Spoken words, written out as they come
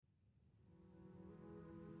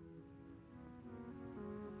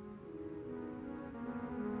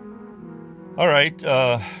All right,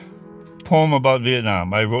 poem about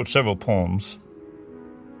Vietnam. I wrote several poems.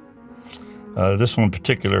 This one in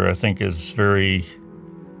particular, I think, is very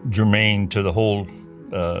germane to the whole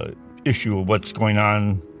issue of what's going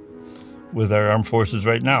on with our armed forces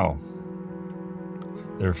right now.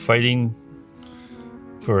 They're fighting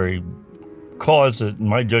for a cause that, in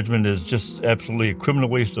my judgment, is just absolutely a criminal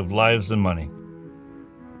waste of lives and money.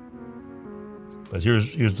 But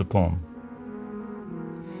here's the poem.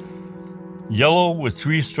 Yellow with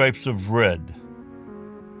 3 stripes of red.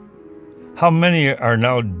 How many are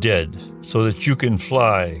now dead so that you can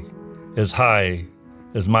fly as high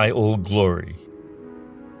as my old glory?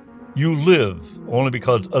 You live only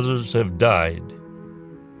because others have died.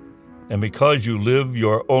 And because you live,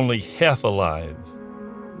 you're only half alive.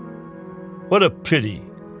 What a pity,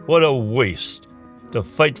 what a waste to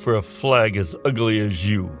fight for a flag as ugly as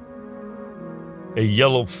you. A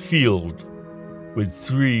yellow field with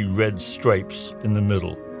 3 red stripes in the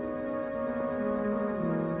middle.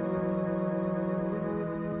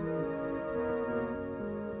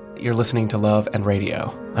 You're listening to Love and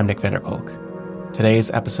Radio. I'm Nick Vanderkolk.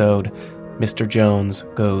 Today's episode, Mr. Jones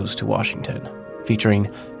Goes to Washington,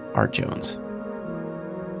 featuring Art Jones.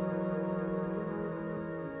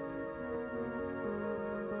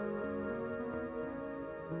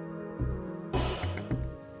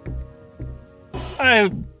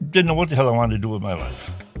 I didn't know what the hell I wanted to do with my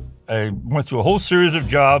life. I went through a whole series of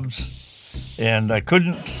jobs, and I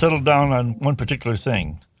couldn't settle down on one particular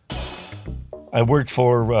thing. I worked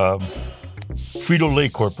for Frito-Lay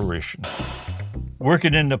Corporation,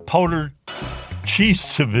 working in the powdered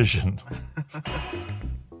cheese division.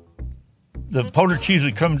 The powdered cheese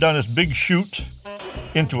would come down this big chute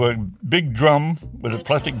into a big drum with a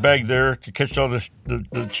plastic bag there to catch all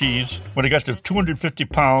the cheese. When it got to 250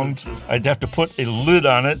 pounds, I'd have to put a lid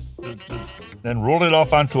on it and roll it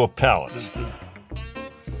off onto a pallet.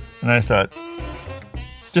 And I thought,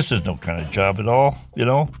 this is no kind of job at all, you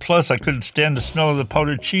know? Plus, I couldn't stand the smell of the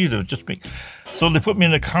powdered cheese. It would just make... So they put me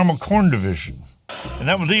in the caramel corn division. And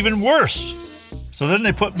that was even worse. So then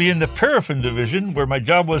they put me in the paraffin division, where my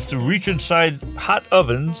job was to reach inside hot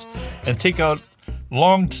ovens and take out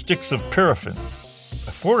long sticks of paraffin.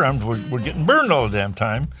 My forearms were getting burned all the damn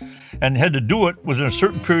time, and had to do it within a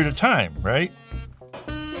certain period of time, right?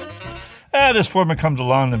 This foreman comes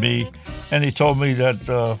along to me, and he told me that,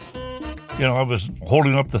 I was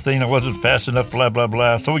holding up the thing, I wasn't fast enough, blah, blah,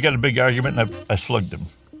 blah. So we got a big argument, and I slugged him.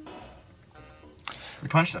 You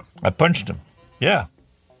punched him? I punched him, yeah.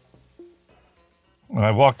 When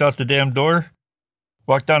I walked out the damn door,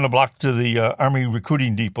 walked down the block to the Army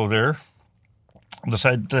recruiting depot there,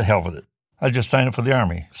 decided to hell with it. I just signed up for the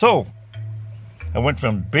Army. So I went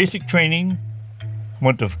from basic training,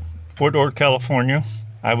 went to Fort Ord, California.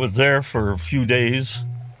 I was there for a few days,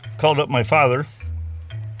 called up my father.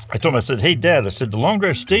 I told him, I said, hey, Dad, I said, the longer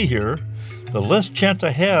I stay here, the less chance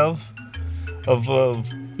I have of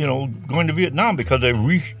going to Vietnam, because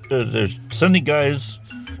they're sending guys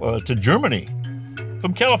to Germany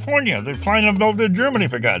from California. They're flying them over to Germany,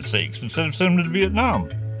 for God's sakes, instead of sending them to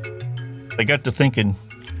Vietnam. I got to thinking,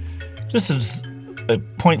 this is a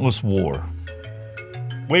pointless war.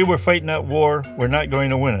 The way we're fighting that war, we're not going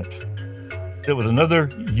to win it. It was another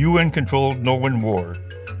UN-controlled no-win war.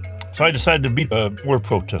 So I decided to be a war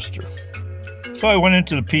protester. So I went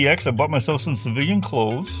into the PX, I bought myself some civilian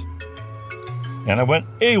clothes, and I went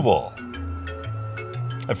AWOL.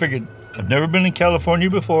 I figured I've never been in California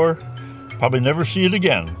before, probably never see it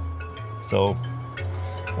again. So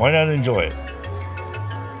why not enjoy it?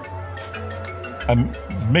 I'm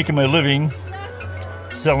making my living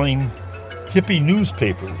selling hippie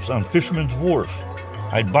newspapers on Fisherman's Wharf.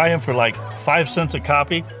 I'd buy them for like 5 cents a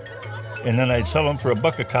copy, and then I'd sell them for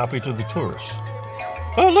 $1 a copy to the tourists.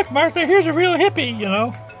 Oh, look, Martha, here's a real hippie, you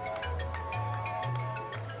know.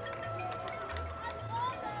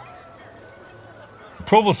 The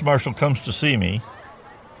provost marshal comes to see me,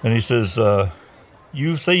 and he says,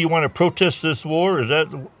 you say you want to protest this war? Is that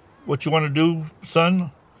what you want to do,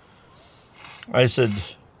 son? I said,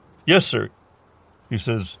 yes, sir. He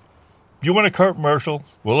says, do you want a court martial?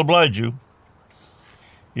 We'll oblige you.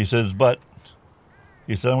 He says, but,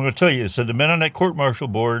 he said, I'm going to tell you, he said, the men on that court martial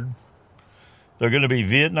board, they're going to be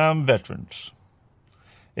Vietnam veterans.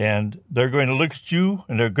 And they're going to look at you,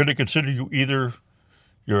 and they're going to consider you either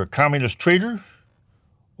you're a communist traitor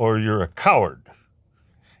or you're a coward.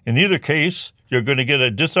 In either case, you're going to get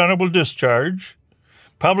a dishonorable discharge,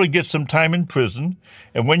 probably get some time in prison,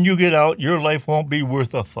 and when you get out, your life won't be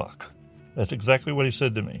worth a fuck. That's exactly what he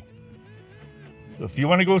said to me. If you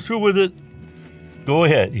want to go through with it, go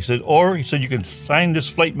ahead. He said, or he said, you can sign this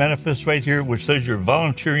flight manifest right here, which says you're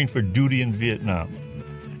volunteering for duty in Vietnam.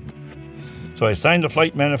 So I signed the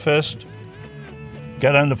flight manifest,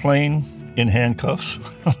 got on the plane in handcuffs,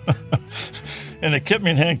 and they kept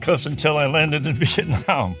me in handcuffs until I landed in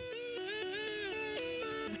Vietnam.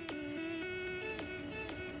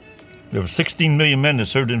 There were 16 million men that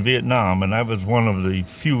served in Vietnam, and I was one of the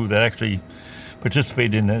few that actually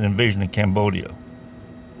participated in that invasion of Cambodia.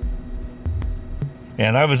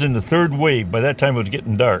 And I was in the third wave. By that time, it was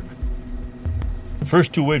getting dark. The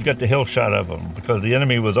first two waves got the hell shot out of them because the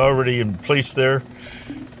enemy was already in place there,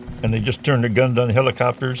 and they just turned their guns on the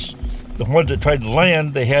helicopters. The ones that tried to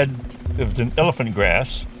land, it was an elephant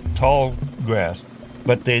grass, tall grass,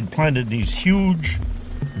 but they had planted these huge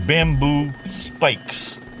bamboo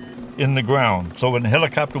spikes in the ground. So when the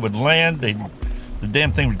helicopter would land, the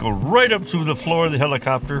damn thing would go right up through the floor of the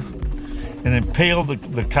helicopter and impale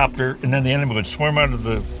the copter, and then the enemy would swarm out of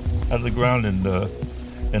the ground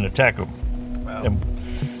and attack them. Wow.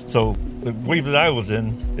 And so the wave that I was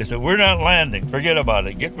in, they said, we're not landing. Forget about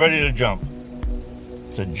it. Get ready to jump.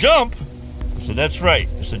 I said, jump? I said, that's right.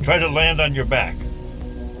 I said, try to land on your back.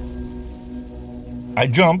 I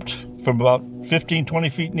jumped from about 15, 20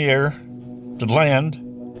 feet in the air to land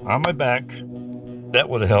on my back. That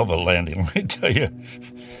was a hell of a landing, let me tell you.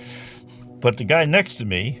 But the guy next to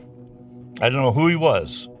me, I don't know who he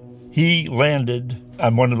was. He landed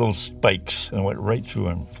on one of those spikes and went right through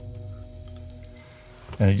him.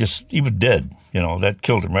 And he was dead. That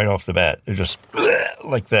killed him right off the bat. It just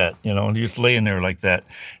like that, and he just laying there like that.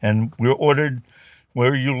 And we were ordered,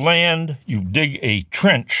 where you land, you dig a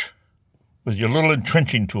trench with your little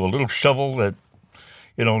entrenching tool, a little shovel that,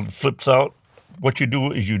 flips out. What you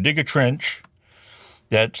do is you dig a trench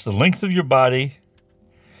that's the length of your body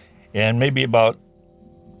and maybe about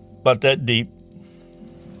that deep.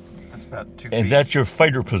 That's about 2 feet. And that's your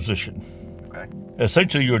fighter position. Okay.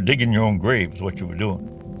 Essentially, you were digging your own grave is what you were doing.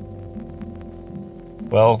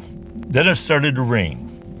 Well, then it started to rain.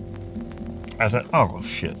 I thought, oh,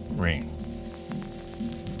 shit, rain.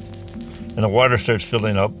 And the water starts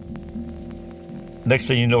filling up. Next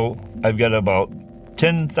thing you know, I've got about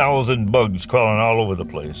 10,000 bugs crawling all over the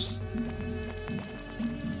place.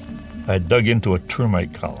 I dug into a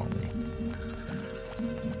termite colony.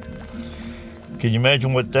 Can you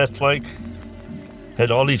imagine what that's like?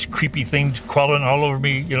 Had all these creepy things crawling all over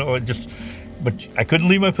me, but I couldn't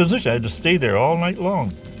leave my position. I had to stay there all night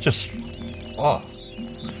long.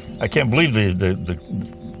 I can't believe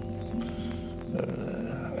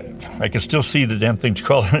I can still see the damn things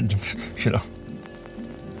crawling,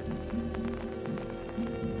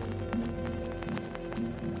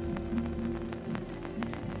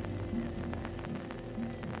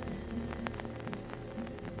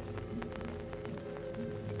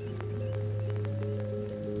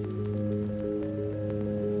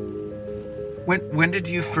 When did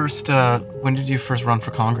you first run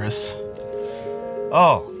for Congress?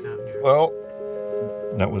 Oh, well,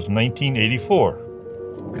 that was 1984.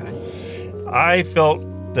 Okay. I felt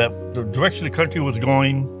that the direction the country was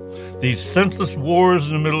going, these senseless wars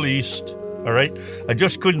in the Middle East, all right, I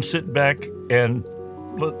just couldn't sit back and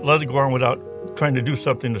let it go on without trying to do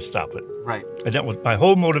something to stop it. Right. And that was my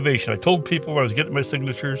whole motivation. I told people when I was getting my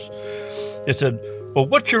signatures, they said, well,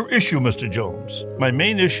 what's your issue, Mr. Jones? My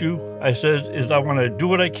main issue, I said, is I want to do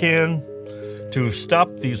what I can to stop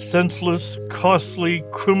these senseless, costly,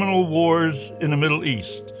 criminal wars in the Middle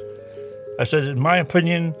East. I said, in my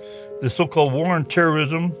opinion, the so-called war on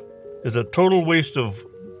terrorism is a total waste of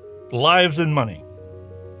lives and money.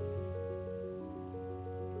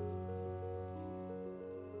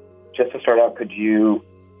 Just to start out, could you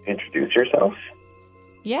introduce yourself?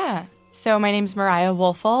 Yeah. So my name's Mariah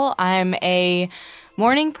Wolfel. I'm a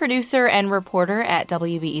morning producer and reporter at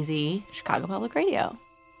WBEZ, Chicago Public Radio.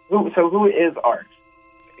 So who is Art?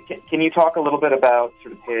 Can you talk a little bit about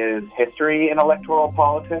sort of his history in electoral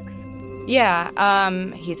politics? Yeah,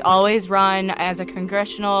 he's always run as a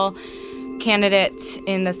congressional candidate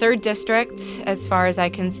in the 3rd District, as far as I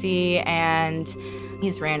can see, and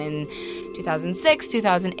he's ran in 2006,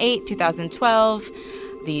 2008, 2012.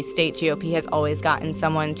 The state GOP has always gotten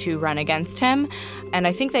someone to run against him, and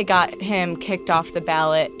I think they got him kicked off the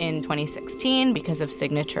ballot in 2016 because of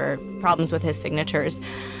problems with his signatures.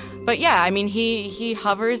 But yeah, I mean, he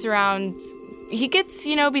hovers around, he gets,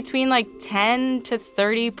 between like 10 to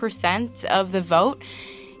 30% of the vote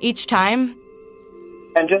each time.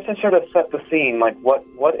 And just to sort of set the scene, like what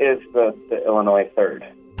is the Illinois 3rd?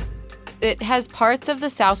 It has parts of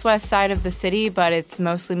the southwest side of the city, but it's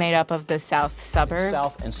mostly made up of the south suburbs.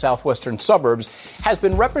 South and southwestern suburbs has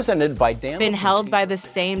been represented by Dan Been Lipinski. held by the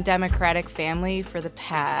same Democratic family for the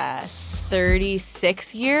past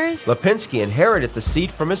 36 years. Lipinski inherited the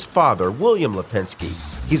seat from his father, William Lipinski.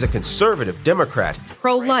 He's a conservative Democrat.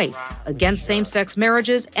 Pro-life, against same-sex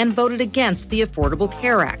marriages, and voted against the Affordable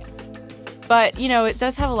Care Act. But, it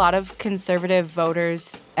does have a lot of conservative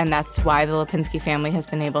voters, and that's why the Lipinski family has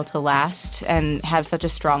been able to last and have such a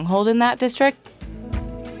stronghold in that district.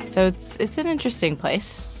 So it's an interesting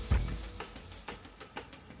place.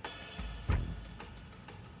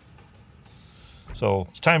 So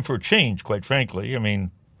it's time for a change, quite frankly. I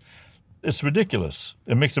mean, it's ridiculous.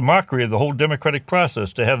 It makes a mockery of the whole democratic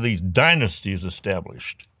process to have these dynasties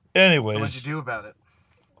established. Anyways. So what'd you do about it?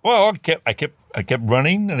 Well, I kept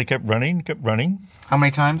running, and I kept running. How many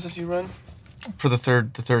times did you run? For the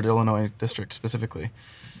third Illinois district specifically?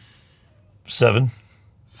 7.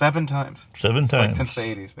 7 times. 7 times. Like since the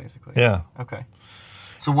 80s, basically. Yeah. Okay.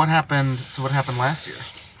 So what happened last year?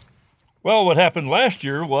 Well, what happened last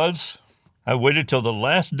year was I waited till the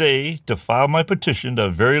last day to file my petition.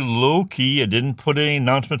 Very low key. I didn't put any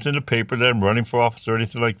announcements in the paper that I'm running for office or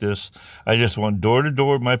anything like this. I just went door to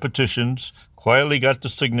door with my petitions, quietly got the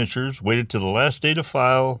signatures, waited till the last day to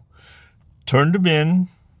file, turned them in,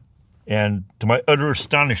 and to my utter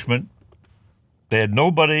astonishment, they had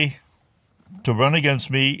nobody to run against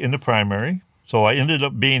me in the primary. So I ended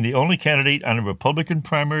up being the only candidate on a Republican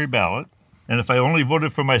primary ballot. And if I only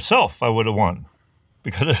voted for myself, I would have won,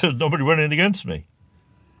 because there's nobody running against me.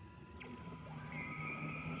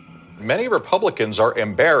 Many Republicans are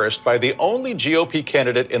embarrassed by the only GOP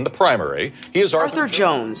candidate in the primary. He is Arthur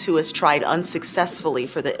Jones, who has tried unsuccessfully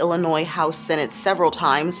for the Illinois House Senate several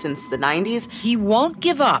times since the 90s. He won't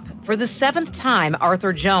give up. For the 7th time,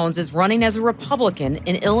 Arthur Jones is running as a Republican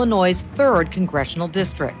in Illinois' 3rd congressional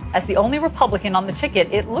district. As the only Republican on the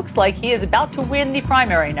ticket, it looks like he is about to win the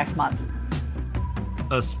primary next month.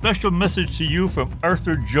 A special message to you from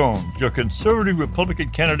Arthur Jones, your conservative Republican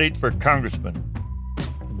candidate for congressman.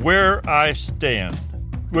 Where I stand.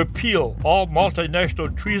 Repeal all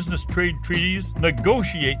multinational treasonous trade treaties.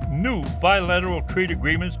 Negotiate new bilateral trade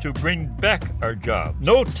agreements to bring back our jobs.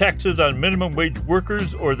 No taxes on minimum wage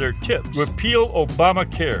workers or their tips. Repeal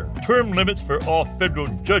Obamacare. Term limits for all federal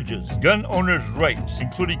judges. Gun owners' rights,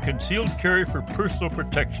 including concealed carry for personal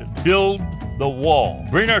protection. Build the wall.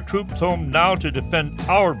 Bring our troops home now to defend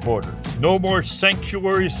our borders. No more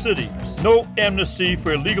sanctuary cities. No amnesty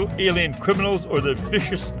for illegal alien criminals or their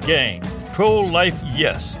vicious gangs. Pro-life,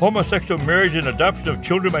 yes. Homosexual marriage and adoption of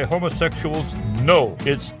children by homosexuals, no.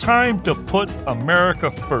 It's time to put America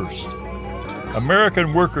first.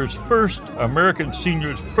 American workers first, American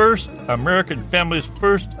seniors first, American families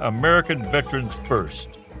first, American veterans first.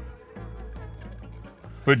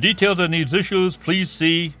 For details on these issues, please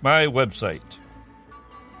see my website.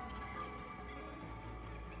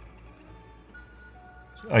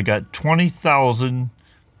 I got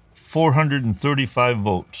 20,435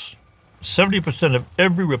 votes. 70% of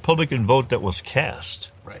every Republican vote that was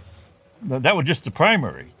cast. Right. Now, that was just the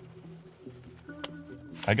primary.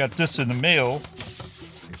 I got this in the mail.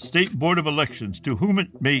 State Board of Elections, to whom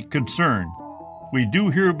it may concern. We do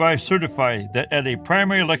hereby certify that at a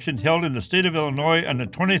primary election held in the state of Illinois on the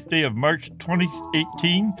 20th day of March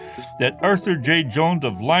 2018, that Arthur J. Jones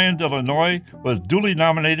of Lyons, Illinois, was duly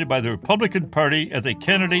nominated by the Republican Party as a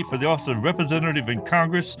candidate for the office of Representative in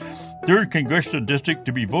Congress, 3rd Congressional District,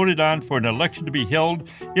 to be voted on for an election to be held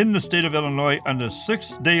in the state of Illinois on the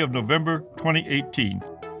 6th day of November 2018.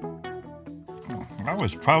 I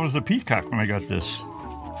was proud as a peacock when I got this.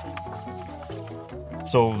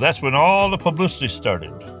 So that's when all the publicity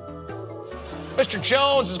started. Mr.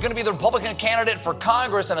 Jones is going to be the Republican candidate for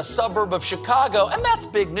Congress in a suburb of Chicago, and that's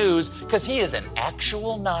big news because he is an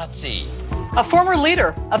actual Nazi. A former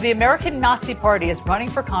leader of the American Nazi Party is running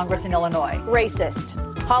for Congress in Illinois. Racist,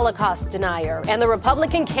 Holocaust denier, and the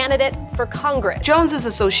Republican candidate for Congress. Jones's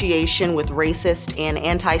association with racist and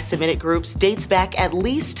anti-Semitic groups dates back at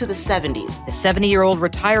least to the 70s. The 70-year-old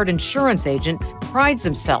retired insurance agent prides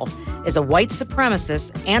himself as a white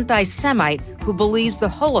supremacist anti-Semite who believes the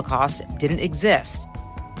Holocaust didn't exist.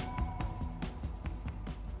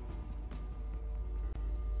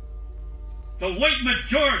 The white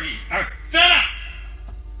majority are fed up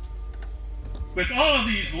with all of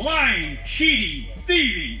these lying, cheating,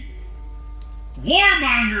 thieving,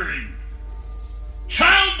 warmongering,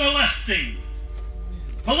 child molesting,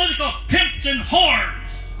 political pimps and whores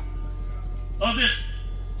of this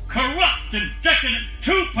corrupt and decadent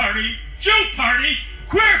two-party, Jew party,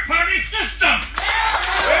 queer party system.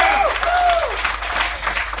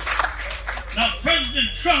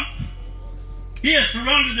 Trump, he has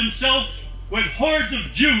surrounded himself with hordes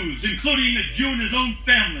of Jews, including a Jew in his own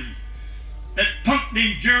family, that punk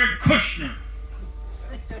named Jared Kushner.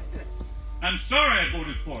 I'm sorry I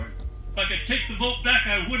voted for it. If I could take the vote back,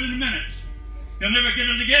 I would in a minute. You'll never get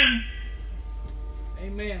it again.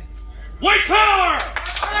 Amen. White power!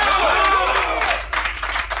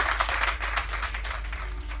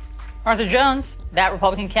 Arthur Jones, that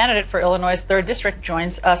Republican candidate for Illinois' 3rd District,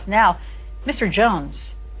 joins us now. Mr.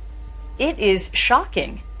 Jones, it is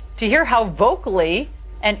shocking to hear how vocally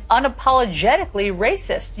and unapologetically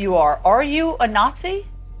racist you are. Are you a Nazi?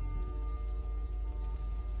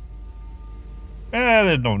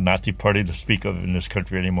 There's no Nazi party to speak of in this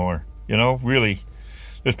country anymore. You know, really.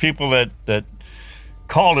 There's people that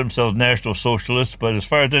call themselves National Socialists, but as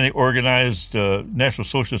far as any organized National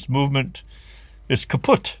Socialist movement, it's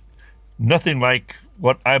kaput. Nothing like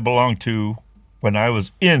what I belonged to when I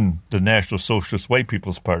was in the National Socialist White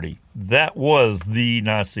People's Party. That was the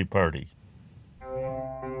Nazi party.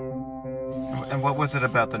 And what was it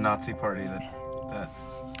about the Nazi party that...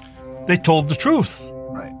 They told the truth.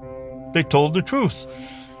 Right. They told the truth.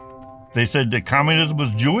 They said that communism was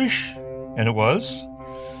Jewish, and it was.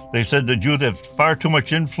 They said the Jews have far too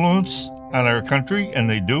much influence on our country, and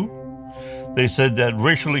they do. They said that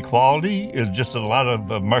racial equality is just a lot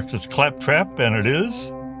of Marxist claptrap, and it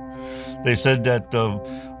is. They said that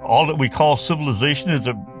all that we call civilization is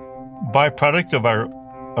a byproduct of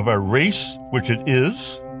our race, which it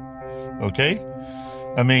is. Okay?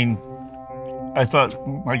 I mean, I thought,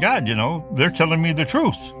 my God, you know, they're telling me the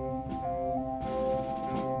truth.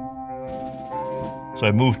 So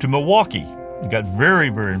I moved to Milwaukee. I got very,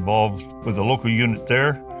 very involved with the local unit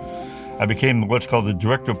there. I became what's called the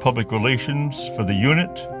Director of Public Relations for the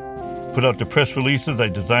unit, put out the press releases. I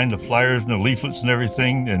designed the flyers and the leaflets and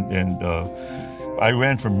everything. And I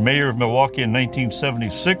ran for mayor of Milwaukee in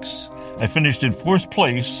 1976. I finished in 4th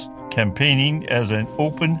place campaigning as an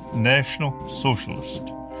open National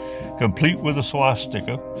Socialist, complete with a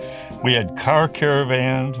swastika. We had car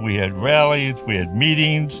caravans, we had rallies, we had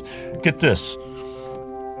meetings. Get this.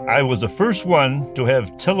 I was the first one to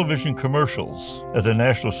have television commercials as a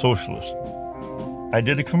National Socialist. I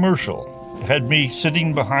did a commercial. It had me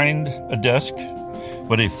sitting behind a desk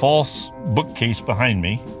with a false bookcase behind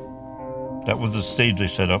me. That was the stage they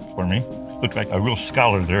set up for me. Looked like a real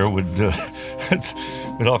scholar there with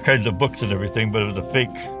all kinds of books and everything, but it was a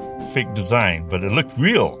fake design. But it looked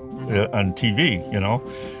real on TV, you know.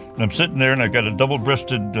 And I'm sitting there, and I've got a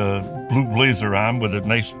double-breasted blue blazer on with a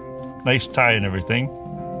nice tie and everything.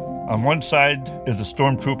 On one side is a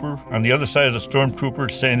stormtrooper. On the other side is a stormtrooper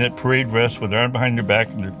standing at parade rest with their arm behind their back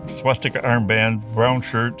and their swastika armband, brown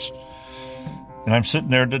shirts. And I'm sitting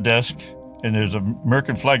there at the desk, and there's an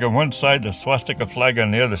American flag on one side, a swastika flag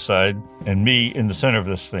on the other side, and me in the center of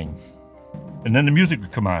this thing. And then the music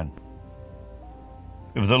would come on.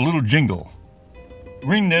 It was a little jingle.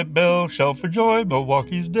 Ring that bell, shout for joy,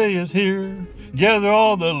 Milwaukee's day is here. Gather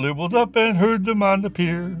all the liberals up and herd them on the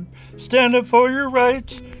pier. Stand up for your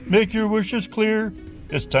rights, make your wishes clear.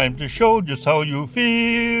 It's time to show just how you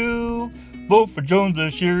feel. Vote for Jones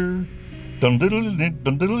this year. Dum diddle ding,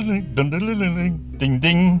 dum diddle ding, dum diddle ding, ding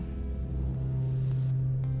ding.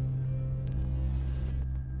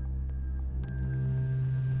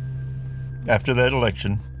 After that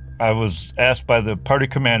election, I was asked by the party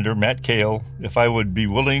commander, Matt Kale, if I would be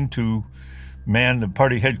willing to man the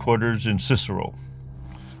party headquarters in Cicero,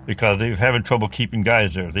 because they were having trouble keeping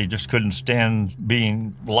guys there. They just couldn't stand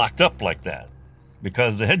being locked up like that,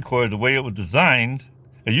 because the headquarters, the way it was designed,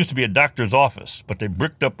 it used to be a doctor's office, but they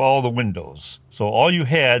bricked up all the windows. So all you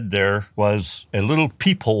had there was a little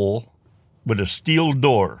peephole with a steel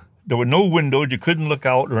door. There were no windows. You couldn't look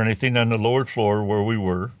out or anything on the lower floor where we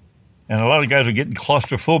were. And a lot of guys were getting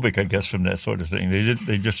claustrophobic, I guess, from that sort of thing.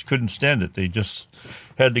 They just couldn't stand it. They just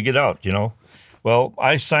had to get out, you know. Well,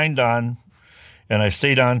 I signed on, and I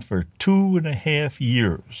stayed on for 2.5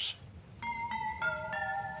 years.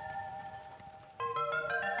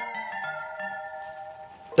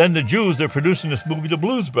 Then the Jews, they're producing this movie, The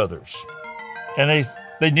Blues Brothers. And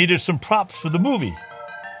they needed some props for the movie.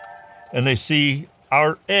 And they see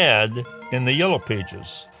our ad in the Yellow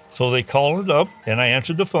Pages. So they called it up, and I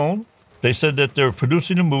answered the phone. They said that they're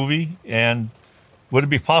producing a movie, and would it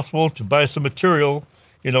be possible to buy some material,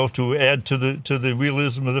 you know, to add to the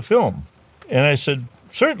realism of the film? And I said,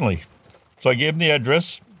 certainly. So I gave them the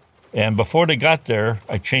address, and before they got there,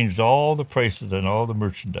 I changed all the prices and all the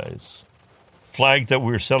merchandise. Flags that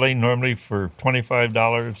we were selling normally for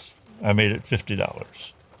 $25, I made it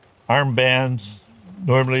 $50. Armbands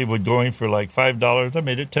normally were going for like $5, I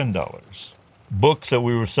made it $10. books that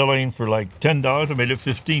we were selling for like $10. I made it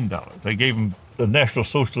 $15. I gave them the National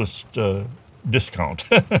Socialist discount.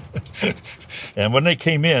 And when they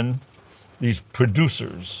came in, these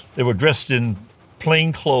producers, they were dressed in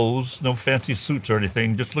plain clothes, no fancy suits or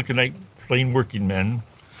anything, just looking like plain working men.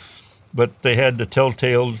 But they had the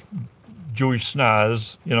telltale Jewish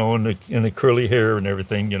snaz, and the curly hair and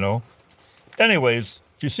everything, Anyways,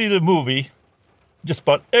 if you see the movie, just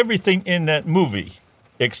about everything in that movie,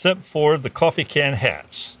 except for the coffee can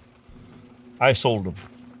hats, I sold them.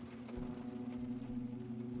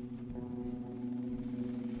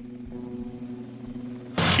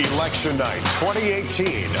 Election night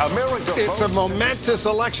 2018. America It's votes. a momentous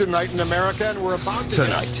election night in America, and we're about to...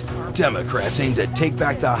 Tonight, Democrats aim to take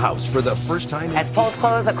back the House for the first time. As polls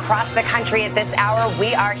close across the country at this hour,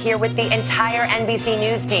 we are here with the entire NBC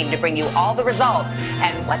News team to bring you all the results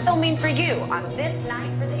and what they'll mean for you on this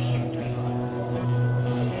night for the history books.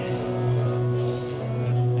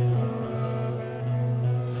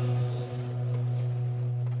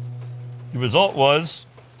 The result was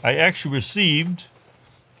I actually received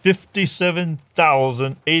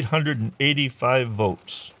 57,885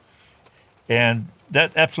 votes. And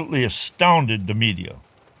that absolutely astounded the media.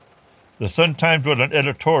 The Sun-Times wrote an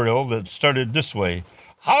editorial that started this way: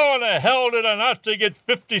 "How in the hell did a Nazi get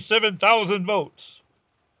 57,000 votes?"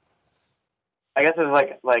 I guess there's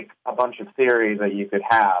like a bunch of theories that you could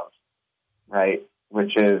have, right?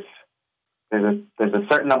 Which is there's a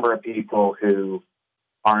certain number of people who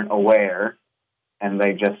aren't aware and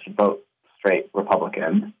they just vote straight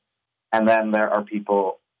Republican. And then there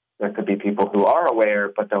could be people who are aware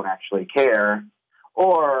but don't actually care.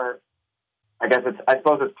 Or I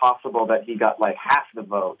suppose it's possible that he got like half the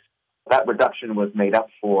vote. That reduction was made up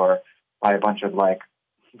for by a bunch of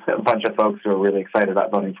folks who are really excited about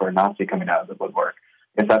voting for a Nazi coming out of the woodwork.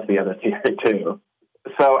 I guess that's the other theory too.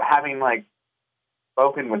 So having like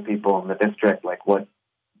spoken with people in the district, what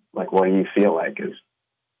do you feel like is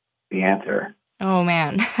the answer? Oh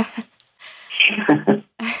man.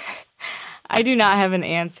 I do not have an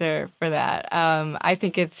answer for that. I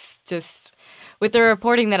think it's just, with the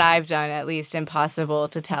reporting that I've done, at least, impossible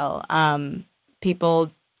to tell.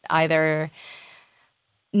 People either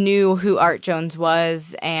knew who Art Jones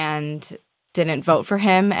was and didn't vote for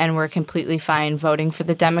him and were completely fine voting for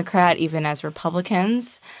the Democrat, even as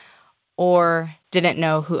Republicans, or didn't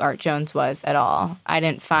know who Art Jones was at all. I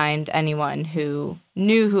didn't find anyone who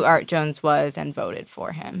knew who Art Jones was and voted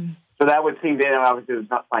for him. So that would seem to, obviously it's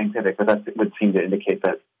not scientific, but that would seem to indicate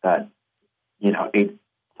that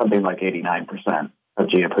something like 89% of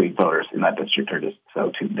GOP voters in that district are just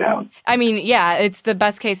so tuned down. I mean, yeah, it's the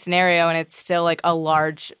best case scenario, and it's still like a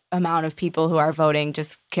large amount of people who are voting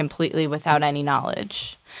just completely without any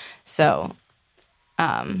knowledge. So,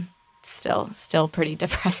 still pretty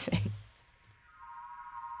depressing.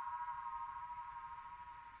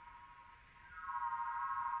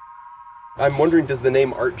 I'm wondering, does the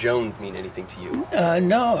name Art Jones mean anything to you?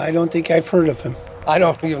 No, I don't think I've heard of him. I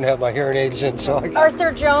don't even have my hearing aids in, so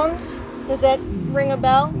Arthur Jones? Does that ring a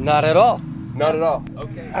bell? Not at all. Not at all.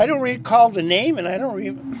 Okay. I don't recall the name, and I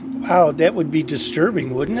don't Wow, that would be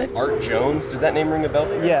disturbing, wouldn't it? Art Jones? Does that name ring a bell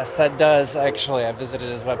for you? Yes, that does, actually. I visited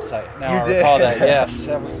his website. Now You I did? recall that. Yes,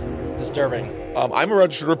 that was disturbing. I'm a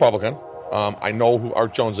registered Republican. I know who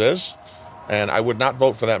Art Jones is, and I would not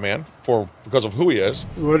vote for that man because of who he is.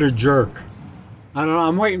 What a jerk. I don't know.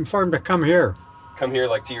 I'm waiting for him to come here. Come here,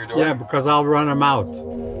 like to your door? Yeah, because I'll run him out.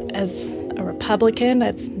 As a Republican,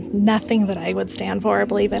 that's nothing that I would stand for or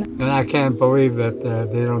believe in. And I can't believe that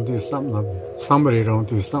somebody don't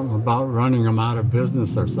do something about running them out of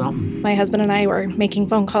business or something. My husband and I were making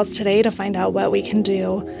phone calls today to find out what we can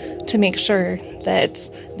do to make sure that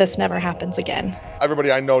this never happens again.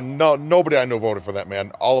 Everybody I know, nobody I know voted for that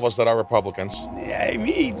man. All of us that are Republicans. I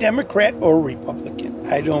mean, Democrat or Republican.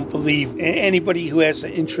 I don't believe anybody who has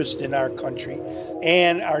an interest in our country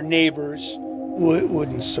and our neighbors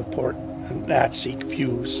wouldn't support Nazi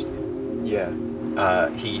views. Yeah.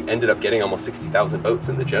 He ended up getting almost 60,000 votes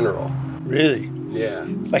in the general. Really? Yeah.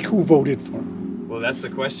 Like, who voted for him? Well, that's the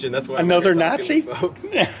question. That's why Another I'm here Nazi? talking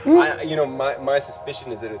to folks. My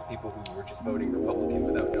suspicion is that it was people who were just voting Republican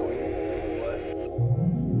without knowing who it was.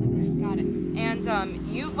 Got it. And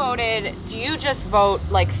you voted, do you just vote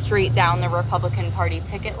like straight down the Republican Party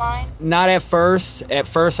ticket line? Not at first. At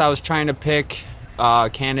first, I was trying to pick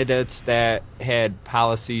candidates that had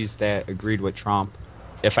policies that agreed with Trump.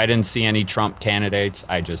 If I didn't see any Trump candidates,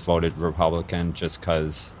 I just voted Republican just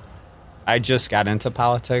because I just got into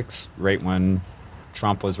politics right when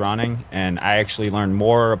Trump was running, and I actually learned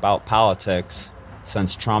more about politics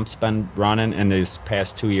since Trump's been running in these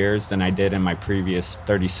past 2 years than I did in my previous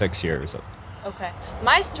 36 years Okay.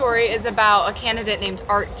 My story is about a candidate named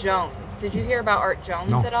Art Jones. Did you hear about Art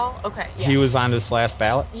Jones at all? Okay. Yeah. He was on this last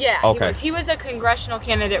ballot? Yeah, Okay. He was a congressional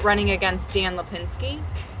candidate running against Dan Lipinski.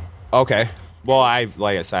 Okay. Well,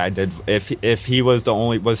 like I said, I did. If he was the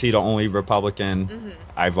only Republican,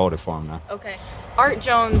 I voted for him now. Okay. Art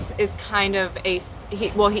Jones is kind of he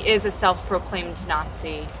is a self-proclaimed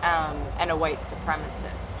Nazi and a white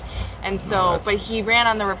supremacist. And so, but he ran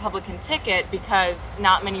on the Republican ticket because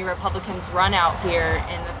not many Republicans run out here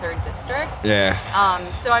in the 3rd district.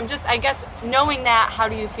 Yeah. So I guess, knowing that, how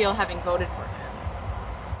do you feel having voted for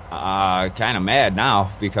him? Kind of mad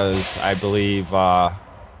now because I believe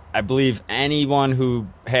anyone who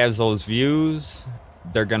has those views,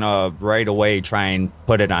 they're gonna right away try and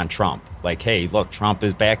put it on Trump. Like, hey, look, Trump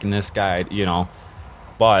is backing this guy,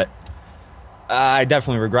 But I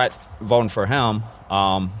definitely regret voting for him.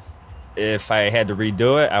 If I had to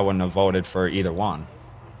redo it, I wouldn't have voted for either one.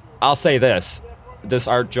 I'll say this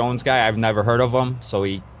Art Jones guy, I've never heard of him, so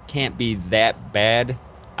he can't be that bad.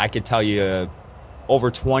 I could tell you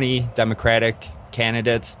over 20 Democratic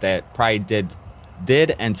candidates that probably did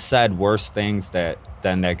and said worse things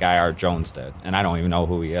than that guy Art Jones did, and I don't even know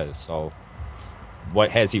who he is. So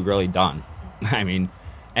what has he really done? I mean,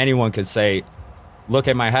 anyone could say, look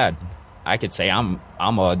at my head. I could say I'm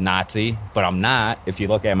a Nazi, but I'm not. If you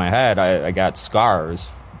look at my head, I got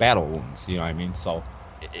scars, battle wounds, you know what I mean? So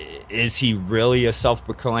is he really a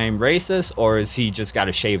self-proclaimed racist, or is he just got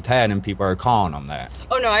a shaved head and people are calling him that?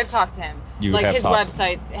 Oh, no, I've talked to him. You like, have his talked to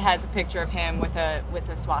website has a picture of him with a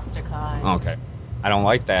swastika. Okay. I don't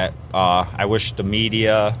like that. I wish the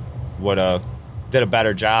media would have did a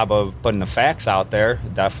better job of putting the facts out there,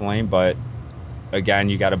 definitely, but again,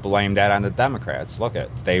 you got to blame that on the Democrats. Look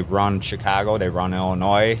they run Chicago, they run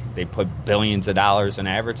Illinois, they put billions of dollars in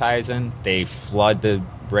advertising, they flood the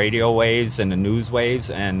radio waves and the news waves,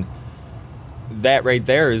 and that right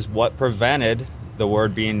there is what prevented the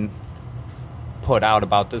word being put out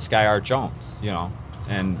about this guy Art Jones,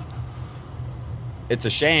 and it's a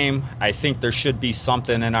shame. I think there should be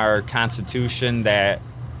something in our Constitution that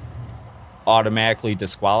automatically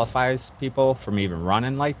disqualifies people from even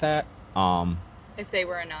running like that. If they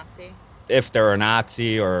were a Nazi? If they're a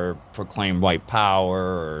Nazi or proclaim white power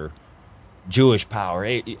or Jewish power.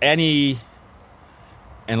 And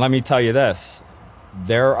let me tell you this,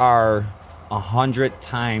 there are 100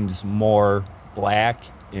 times more black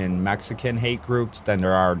and Mexican hate groups than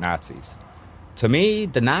there are Nazis. To me,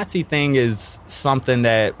 the Nazi thing is something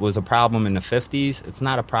that was a problem in the 50s. It's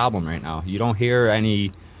not a problem right now. You don't hear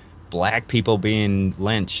any black people being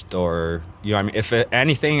lynched or, if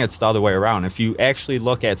anything, it's the other way around. If you actually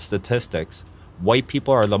look at statistics, white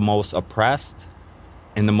people are the most oppressed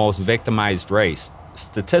and the most victimized race,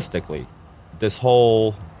 statistically. This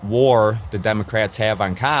whole war the Democrats have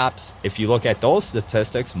on cops, if you look at those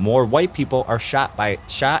statistics, more white people are shot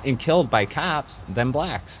and killed by cops than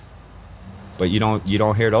blacks. But you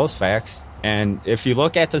don't hear those facts. And if you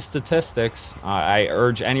look at the statistics, I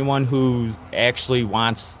urge anyone who actually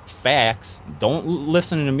wants facts, don't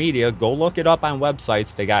listen to the media. Go look it up on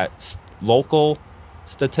websites. They got local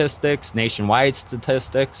statistics, nationwide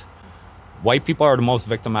statistics. White people are the most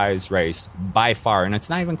victimized race by far, and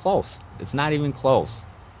it's not even close. It's not even close.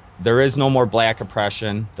 There is no more black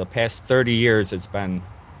oppression. The past 30 years, it's been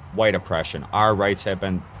white oppression. Our rights have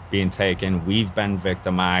been being taken. We've been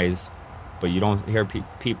victimized. But you don't hear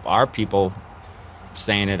our people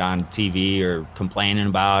saying it on TV or complaining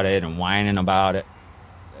about it and whining about it.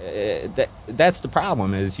 That's the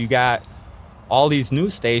problem, is you got all these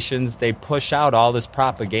news stations, they push out all this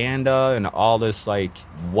propaganda and all this like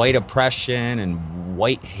white oppression and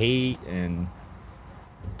white hate, and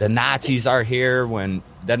the Nazis are here when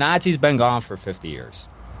the Nazis been gone for 50 years.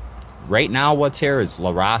 Right now what's here is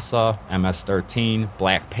La Raza, MS-13,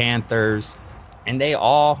 Black Panthers, and they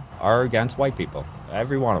all are against white people.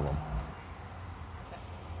 Every one of them.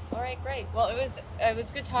 All right, great. Well, it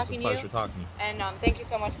was good talking to you. It's a pleasure talking to you. And thank you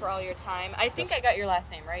so much for all your time. I think I got your last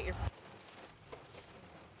name, right?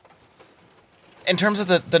 In terms of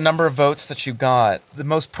the number of votes that you got, the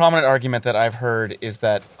most prominent argument that I've heard is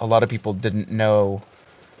that a lot of people didn't know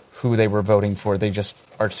who they were voting for. They just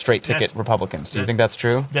are straight ticket Republicans. Do you think that's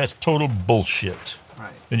true? That's total bullshit.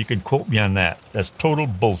 Right. And you can quote me on that. That's total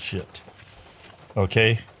bullshit.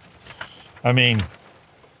 Okay? I mean,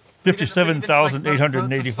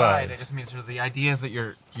 57,885. I just mean sort of the ideas that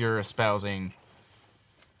you're espousing.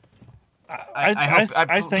 I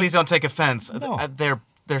think, please don't take offense. No.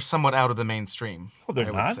 They're somewhat out of the mainstream. No, they're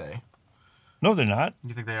I not. would say. No, they're not.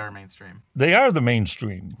 You think they are mainstream? They are the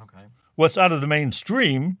mainstream. Okay. What's out of the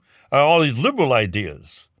mainstream are all these liberal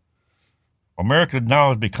ideas. America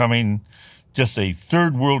now is becoming just a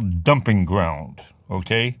third world dumping ground,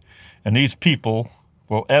 okay? And these people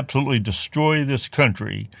will absolutely destroy this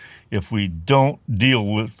country if we don't deal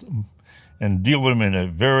with them and deal with them in a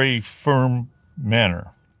very firm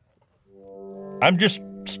manner. I'm just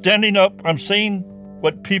standing up. I'm saying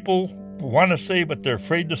what people want to say, but they're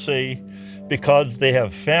afraid to say because they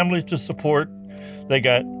have families to support. They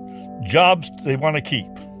got jobs they want to keep.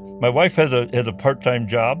 My wife has a part-time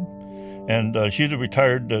job, and she's a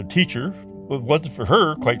retired teacher. If it wasn't for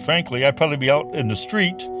her, quite frankly, I'd probably be out in the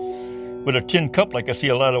street with a tin cup like I see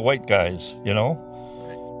a lot of white guys, you know?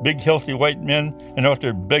 Big, healthy white men, and out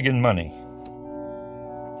there begging money.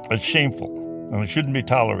 It's shameful, and it shouldn't be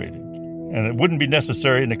tolerated. And it wouldn't be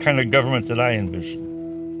necessary in the kind of government that I envision.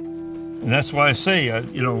 And that's why I say,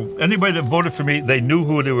 anybody that voted for me, they knew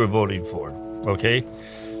who they were voting for, okay?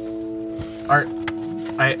 Art,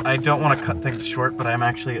 I don't want to cut things short, but I'm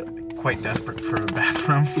actually quite desperate for a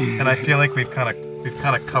bathroom, and I feel like we've kind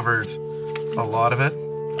of covered a lot of it.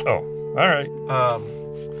 Oh, all right.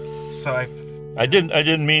 So I didn't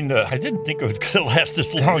think it was going to last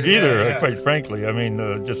this long either. Quite frankly, I mean,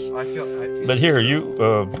 I feel but here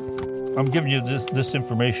I'm giving you this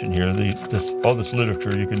information here. All this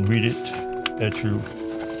literature, you can read it at your.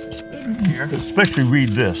 Especially read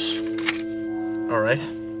this. All right.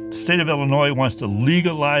 The state of Illinois wants to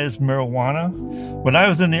legalize marijuana. When I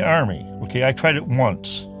was in the Army, okay, I tried it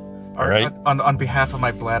once. All right. On behalf of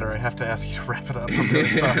my bladder, I have to ask you to wrap it up. I'm really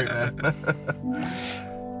sorry, man.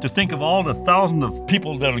 To think of all the thousands of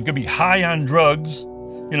people that are going to be high on drugs,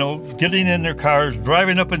 getting in their cars,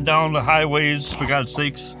 driving up and down the highways, for God's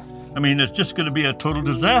sakes. I mean, it's just going to be a total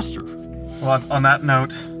disaster. Well, on that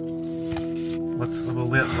note, we'll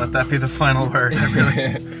let that be the final word.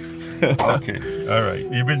 Okay, all right.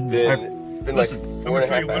 It's been like 4.5 hours. I'm going to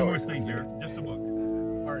show you one more thing here. Just a book.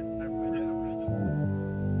 All right.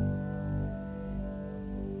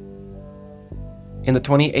 In the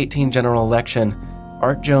 2018 general election,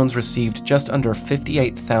 Art Jones received just under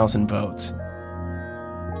 58,000 votes.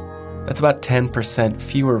 That's about 10%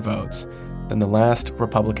 fewer votes than the last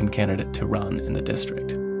Republican candidate to run in the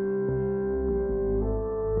district.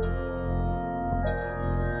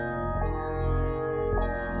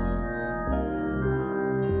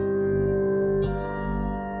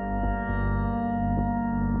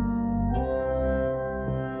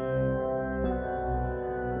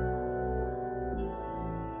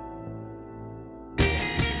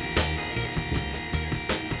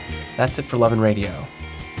 That's it for Love and Radio.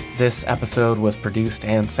 This episode was produced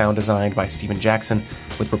and sound designed by Stephen Jackson,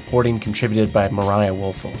 with reporting contributed by Mariah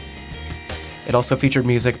Woelfel. It also featured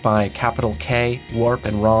music by Capital K, Warp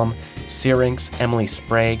and Rom, Syrinx, Emily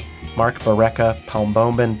Sprague, Mark Barreca,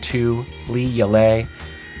 Palmbomban 2, Lee Yale,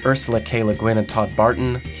 Ursula K. Le Guin and Todd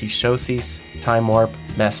Barton, Kishosis, Time Warp,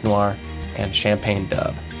 Mess Noir, and Champagne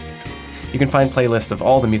Dub. You can find playlists of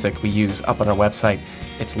all the music we use up on our website.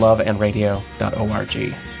 It's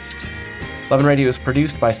loveandradio.org. Love and Radio is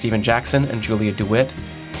produced by Stephen Jackson and Julia DeWitt.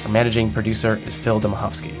 Our managing producer is Phil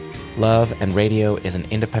Demahovsky. Love and Radio is an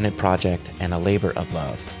independent project and a labor of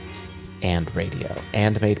love and radio,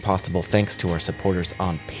 and made possible thanks to our supporters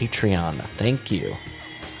on Patreon. Thank you.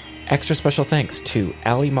 Extra special thanks to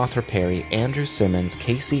Ali Mothra Perry, Andrew Simmons,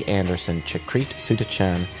 Casey Anderson, Chakrit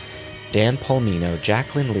Sudachan, Dan Palmino,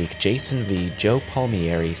 Jacqueline Leake, Jason V, Joe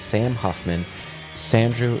Palmieri, Sam Huffman,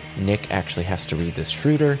 Sandrew, Nick actually has to read this,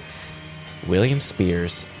 Schroeder, William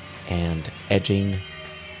Spears, and Edging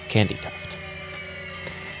Candy Tuft.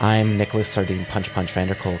 I'm Nicholas Sardine Punch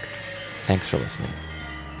Vanderkolk. Thanks for listening.